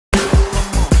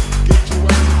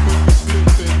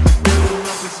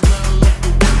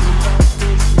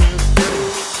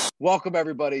Welcome,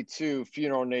 everybody, to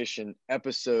Funeral Nation,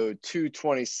 episode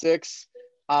 226.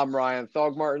 I'm Ryan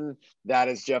Thogmartin. That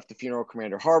is Jeff, the Funeral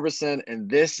Commander Harbeson, and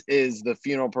this is the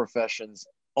funeral profession's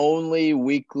only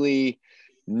weekly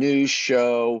news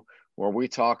show where we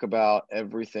talk about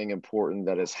everything important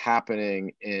that is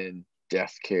happening in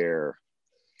death care.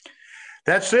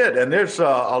 That's it. And there's a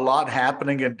lot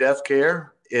happening in death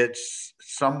care. It's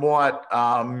somewhat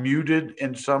muted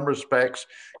in some respects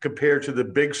compared to the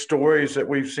big stories that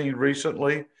we've seen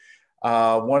recently.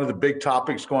 One of the big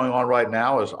topics going on right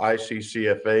now is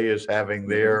ICCFA is having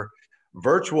their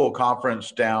virtual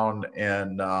conference down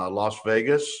in Las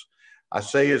Vegas. I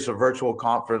say it's a virtual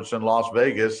conference in Las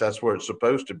Vegas. That's where it's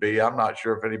supposed to be. I'm not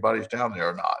sure if anybody's down there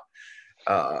or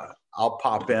not. I'll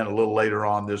pop in a little later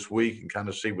on this week and kind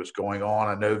of see what's going on.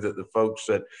 I know that the folks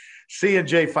at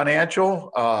C&J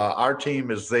Financial, our team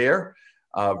is there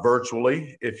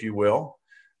virtually, if you will.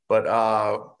 But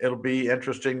it'll be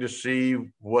interesting to see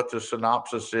what the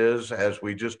synopsis is, as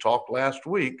we just talked last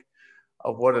week,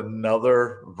 of what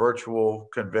another virtual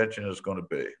convention is going to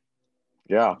be.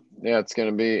 Yeah, it's going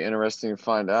to be interesting to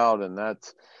find out. And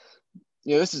that's,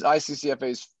 this is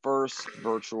ICCFA's first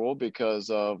virtual because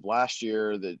of last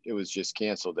year that it was just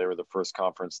canceled. They were the first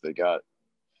conference that got,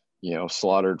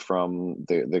 slaughtered from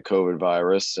the COVID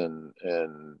virus and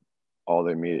all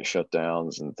the immediate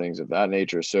shutdowns and things of that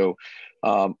nature. So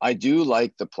I do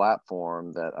like the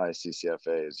platform that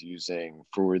ICCFA is using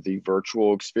for the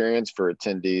virtual experience for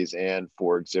attendees and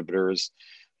for exhibitors.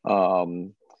 But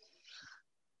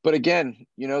again,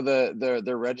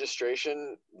 the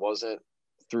registration wasn't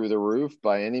through the roof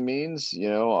by any means.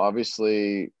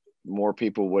 Obviously more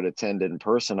people would attend in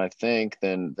person, I think,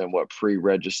 than what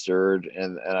pre-registered,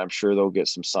 and I'm sure they'll get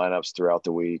some signups throughout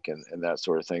the week and that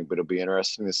sort of thing. But it'll be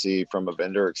interesting to see from a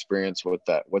vendor experience what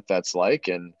that's like,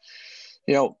 and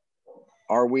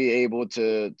are we able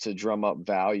to drum up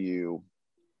value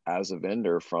as a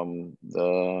vendor from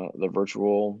the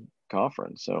virtual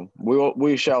conference? So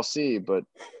we shall see. But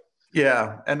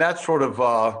yeah, and that's sort of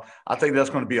I think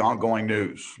that's going to be ongoing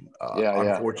news.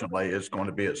 Unfortunately, it's going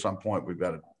to be at some point we've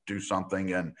got to do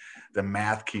something, and the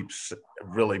math keeps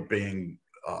really being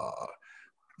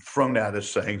thrown at us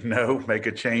saying no, make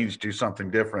a change, do something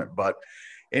different. But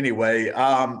anyway,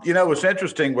 it's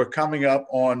interesting. We're coming up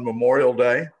on Memorial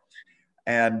Day,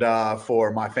 and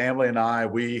for my family and I,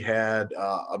 we had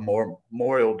a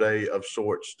Memorial Day of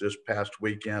sorts this past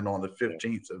weekend on the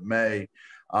 15th of May.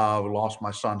 We lost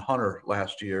my son Hunter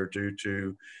last year due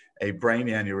to a brain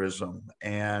aneurysm,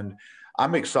 and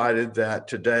I'm excited that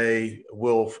today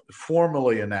we'll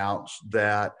formally announce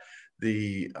that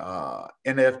the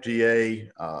NFDA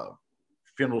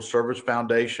Funeral Service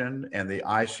Foundation and the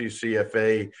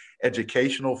ICCFA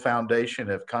Educational Foundation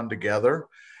have come together,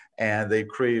 and they've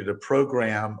created a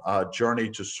program, Journey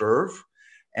to Serve.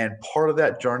 And part of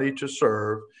that Journey to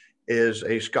Serve is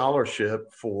a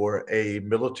scholarship for a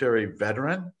military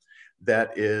veteran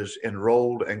that is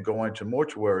enrolled and going to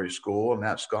mortuary school, and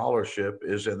that scholarship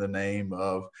is in the name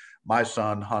of my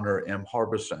son, Hunter M.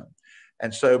 Harbeson.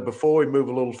 And so before we move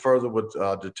a little further with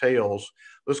details,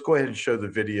 let's go ahead and show the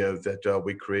video that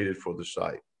we created for the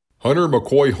site. Hunter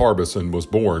McCoy Harbeson was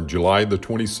born July the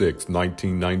 26th,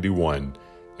 1991,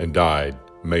 and died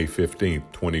May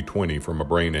 15th, 2020 from a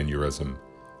brain aneurysm.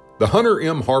 The Hunter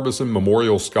M. Harbeson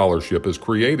Memorial Scholarship is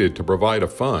created to provide a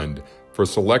fund for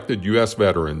selected U.S.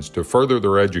 veterans to further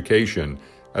their education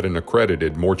at an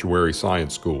accredited mortuary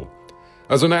science school.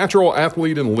 As a natural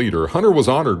athlete and leader, Hunter was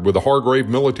honored with the Hargrave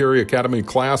Military Academy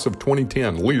Class of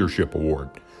 2010 Leadership Award.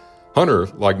 Hunter,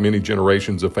 like many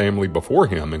generations of family before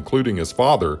him, including his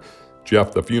father,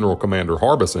 Jeff the Funeral Commander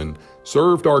Harbeson,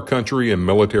 served our country in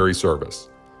military service.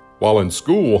 While in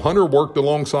school, Hunter worked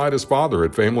alongside his father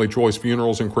at Family Choice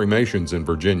Funerals and Cremations in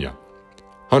Virginia.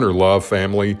 Hunter loved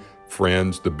family,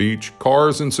 friends, the beach,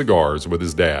 cars, and cigars with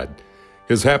his dad.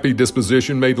 His happy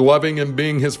disposition made loving and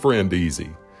being his friend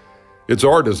easy. It's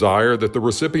our desire that the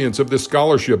recipients of this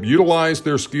scholarship utilize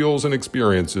their skills and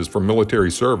experiences from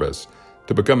military service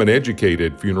to become an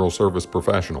educated funeral service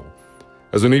professional.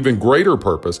 As an even greater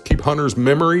purpose, keep Hunter's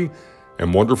memory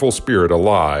and wonderful spirit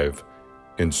alive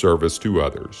in service to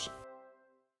others.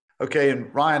 Okay,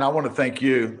 and Ryan, I want to thank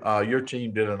you. Your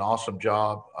team did an awesome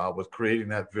job with creating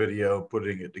that video,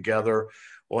 putting it together.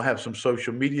 We'll have some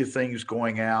social media things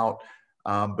going out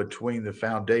between the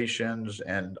foundations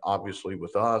and obviously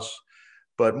with us.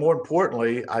 But more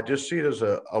importantly, I just see it as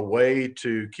a way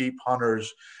to keep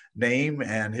Hunter's name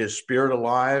and his spirit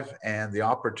alive, and the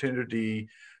opportunity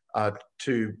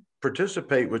to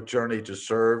participate with Journey to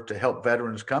Serve to help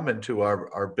veterans come into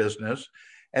our business,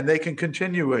 and they can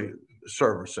continue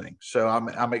servicing. So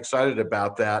I'm excited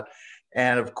about that.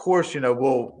 And of course,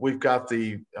 we've got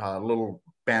the little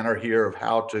banner here of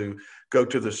how to go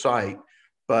to the site.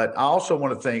 But I also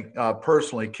want to thank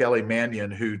personally Kelly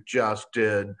Mannion, who just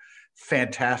did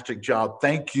fantastic job.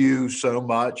 Thank you so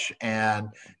much. And,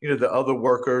 the other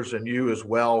workers and you as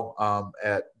well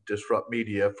at Disrupt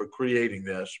Media for creating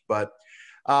this. But,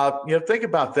 think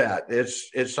about that.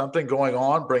 It's something going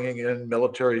on, bringing in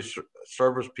military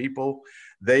service people.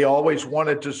 They always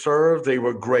wanted to serve. They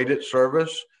were great at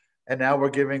service. And now we're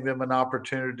giving them an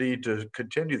opportunity to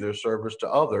continue their service to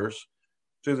others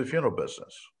through the funeral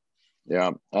business.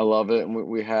 Yeah, I love it. And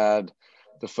we had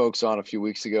the folks on a few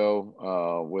weeks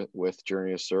ago with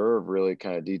Journey to Serve, really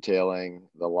kind of detailing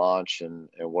the launch and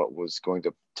what was going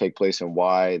to take place and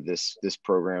why this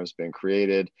program has been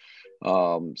created.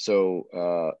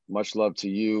 So much love to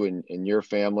you and your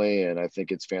family. And I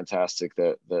think it's fantastic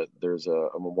that there's a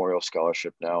memorial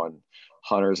scholarship now in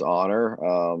Hunter's honor.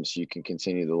 So you can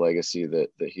continue the legacy that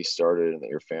he started and that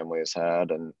your family has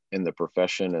had and in the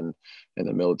profession and in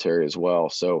the military as well.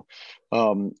 So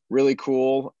really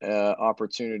cool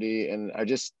opportunity. And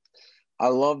I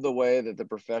love the way that the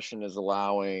profession is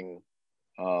allowing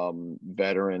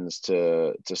veterans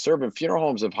to serve. And funeral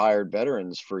homes have hired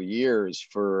veterans for years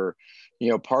for,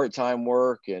 part-time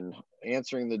work and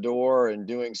answering the door and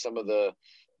doing some of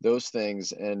those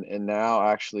things. And now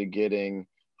actually getting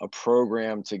a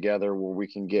program together where we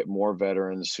can get more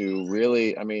veterans who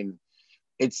really,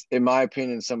 it's, in my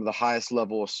opinion, some of the highest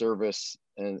level of service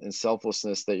and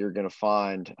selflessness that you're going to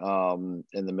find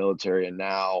in the military. And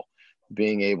now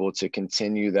being able to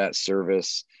continue that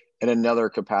service in another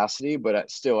capacity,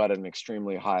 but still at an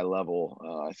extremely high level,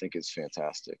 I think is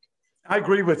fantastic. I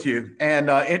agree with you. And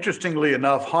interestingly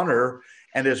enough, Hunter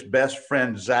and his best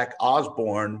friend, Zach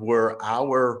Osborne, were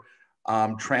our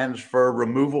transfer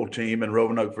removal team in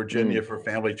Roanoke, Virginia for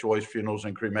Family Choice Funerals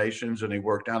and Cremations. And he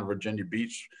worked down in Virginia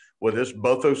Beach with us.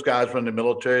 Both those guys were in the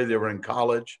military. They were in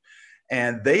college.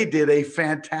 And they did a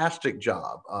fantastic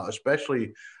job,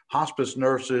 especially hospice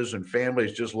nurses and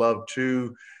families just love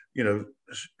two,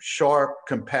 sharp,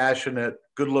 compassionate,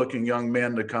 good-looking young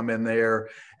men to come in there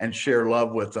and share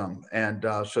love with them. And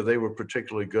so they were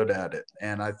particularly good at it.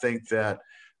 And I think that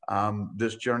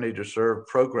this Journey to Serve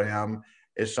program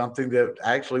is something that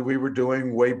actually we were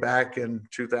doing way back in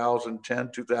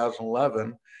 2010,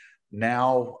 2011,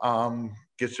 now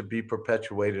gets to be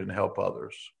perpetuated and help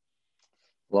others.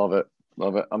 Love it.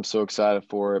 Love it. I'm so excited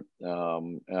for it.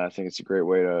 And I think it's a great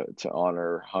way to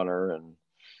honor Hunter.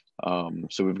 And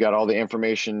so we've got all the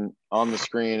information on the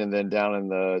screen, and then down in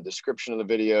the description of the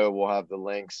video, we'll have the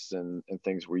links and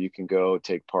things where you can go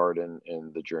take part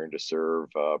in the Journey to Serve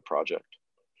project.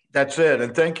 That's it.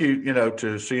 And thank you,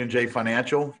 to C&J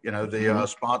Financial, the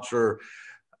sponsor,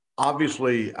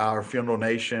 obviously our Funeral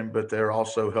Nation, but they're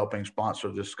also helping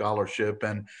sponsor this scholarship.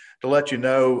 And to let you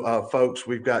know, folks,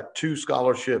 we've got 2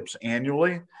 scholarships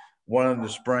annually, one in the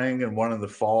spring and one in the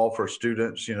fall for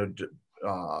students,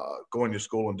 going to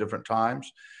school in different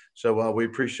times. So we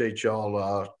appreciate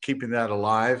y'all keeping that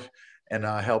alive and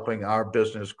helping our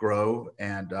business grow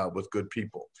and with good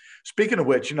people. Speaking of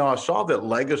which, I saw that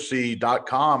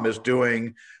legacy.com is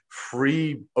doing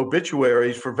free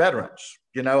obituaries for veterans.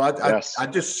 Yes. I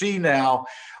just see now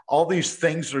all these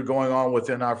things that are going on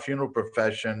within our funeral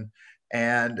profession.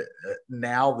 And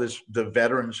now the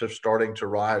veterans are starting to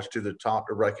rise to the top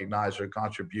to recognize their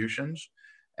contributions.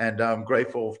 And I'm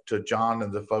grateful to John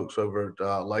and the folks over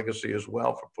at Legacy as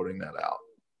well for putting that out.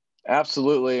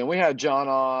 Absolutely. And we had John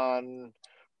on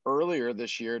earlier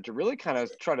this year to really kind of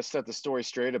try to set the story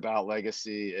straight about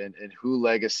Legacy and who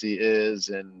Legacy is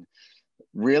and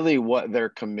really what they're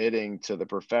committing to the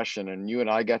profession. And you and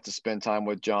I got to spend time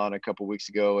with John a couple of weeks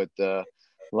ago at the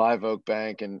Live Oak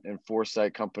Bank and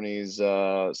Foresight Company's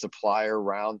supplier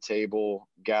roundtable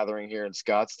gathering here in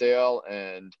Scottsdale.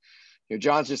 And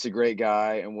John's just a great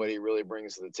guy, and what he really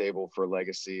brings to the table for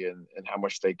Legacy and how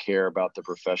much they care about the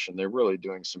profession. They're really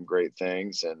doing some great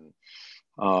things. And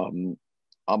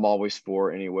I'm always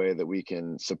for any way that we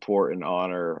can support and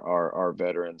honor our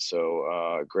veterans.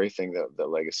 So great thing that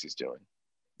Legacy's doing.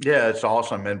 Yeah, it's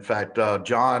awesome. In fact,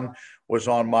 John was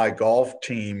on my golf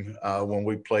team when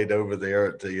we played over there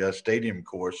at the stadium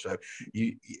course. So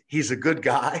he's a good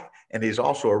guy, and he's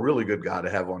also a really good guy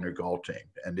to have on your golf team.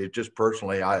 And it just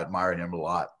personally, I admire him a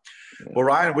lot. Yeah. Well,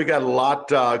 Ryan, we got a lot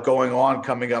going on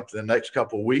coming up the next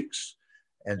couple of weeks.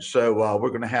 And so we're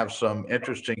going to have some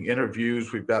interesting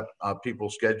interviews. We've got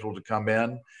people scheduled to come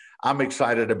in. I'm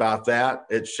excited about that.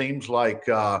 It seems like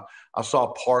I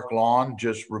saw Park Lawn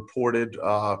just reported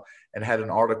and had an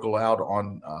article out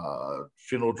on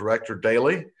Funeral Director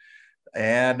Daily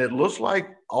And it looks like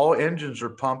all engines are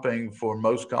pumping for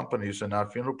most companies in our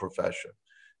funeral profession.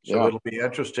 So it'll be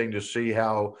interesting to see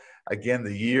how, again,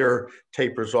 the year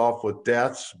tapers off with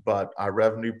deaths, but our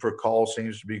revenue per call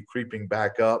seems to be creeping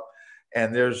back up.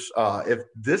 And there's, if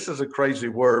this is a crazy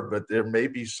word, but there may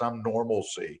be some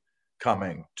normalcy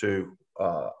coming to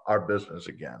our business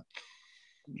again.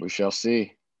 We shall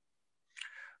see.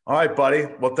 All right, buddy.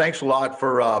 Well, thanks a lot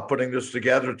for putting this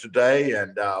together today,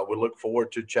 and we look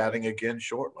forward to chatting again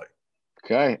shortly.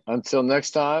 Okay. Until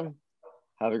next time,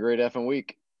 have a great effing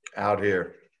week. Out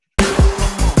here. Get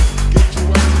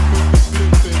your ass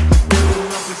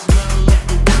sleeping.